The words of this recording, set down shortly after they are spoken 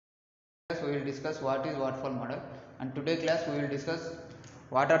We will discuss what is waterfall model, and today class we will discuss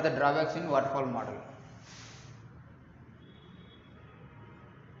what are the drawbacks in waterfall model.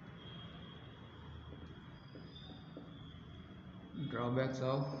 Drawbacks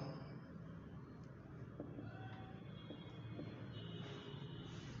of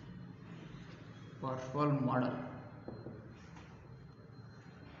waterfall model.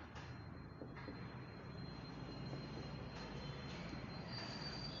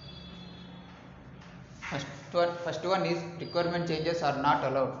 First one is requirement changes are not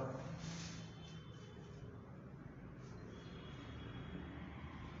allowed.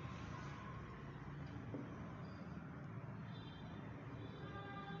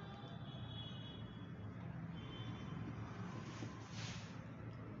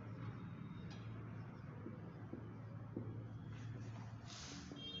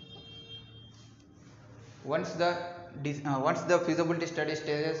 Once the feasibility study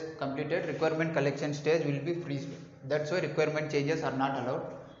stage is completed, requirement collection stage will be freezed. That's why requirement changes are not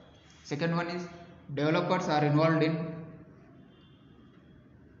allowed. Second one is developers are involved in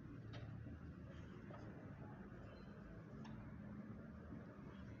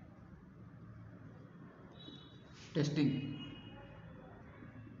testing.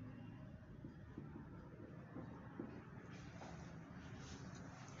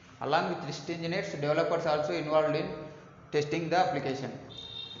 Along with test engineers, developers also involved in testing the application.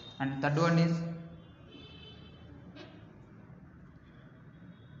 And third one is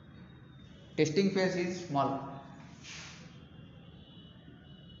testing phase is small.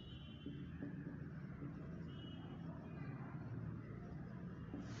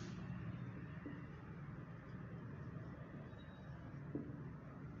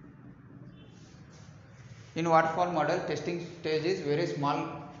 In waterfall model, testing stage is very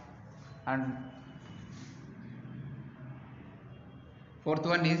small. And fourth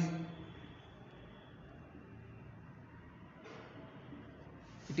one is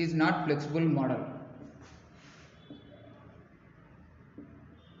it is not flexible model.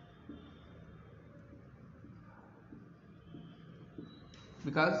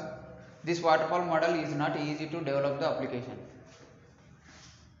 Because this waterfall model is not easy to develop the application.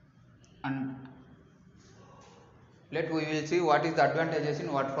 And we will see what is the advantages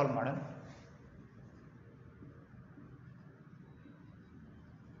in waterfall model.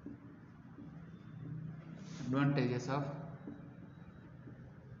 Advantages of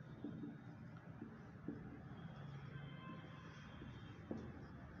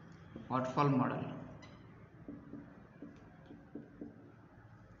waterfall model.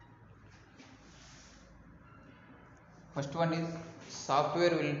 First one is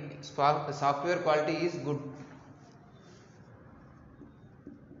software quality is good.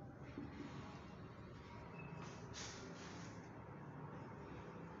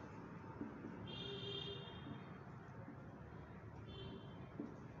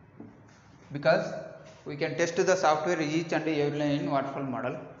 Because we can test the software each and every line in waterfall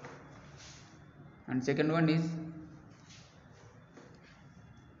model. And second one is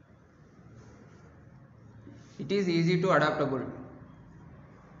it is easy to adaptable.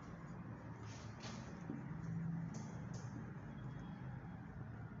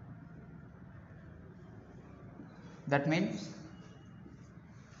 That means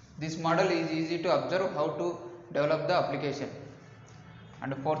this model is easy to observe how to develop the application.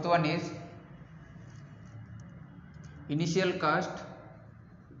 And fourth one is initial cost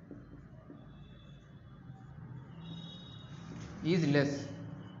is less.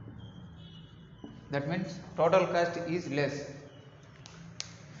 That means total cost is less.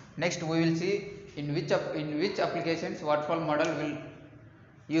 Next we will see in which applications waterfall model will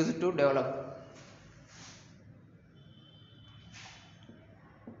use to develop.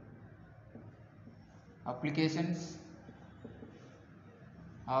 Applications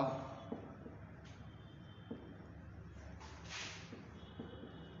of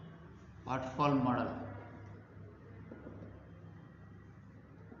waterfall model.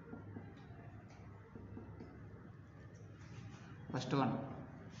 First one,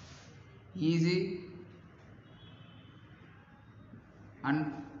 easy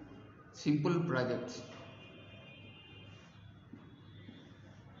and simple projects.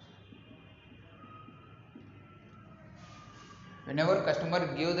 Whenever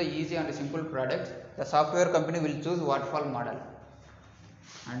customer give the easy and simple products, the software company will choose waterfall model.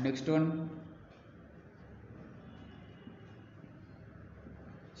 And next one,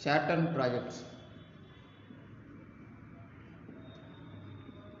 short-term projects.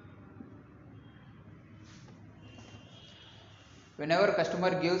 Whenever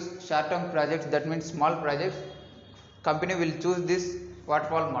customer gives short-term projects, that means small projects, company will choose this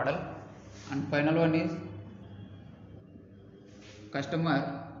waterfall model. And final one is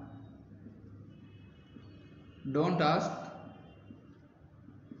customer don't ask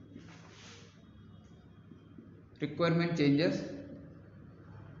requirement changes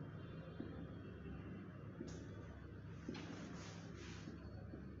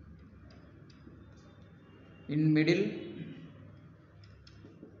in middle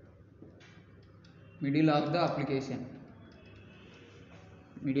of the application,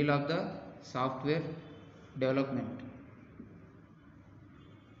 middle of the software development.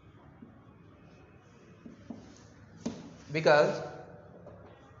 Because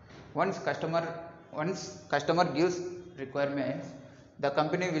once customer gives requirements, the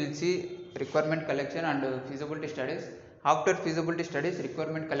company will see requirement collection and feasibility studies. After feasibility studies,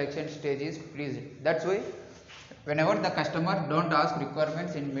 requirement collection stage is freezed. That's why whenever the customer don't ask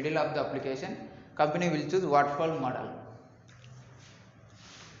requirements in middle of the application, company will choose waterfall model.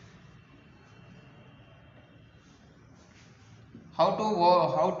 How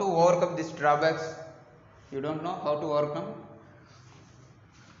to overcome these drawbacks? You don't know how to overcome?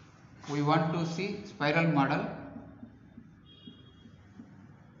 We want to see spiral model.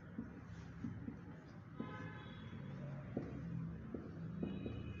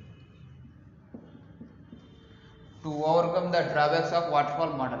 To overcome the drawbacks of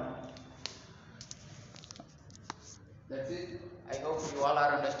waterfall model. That's it. I hope you all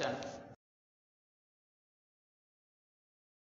are understand.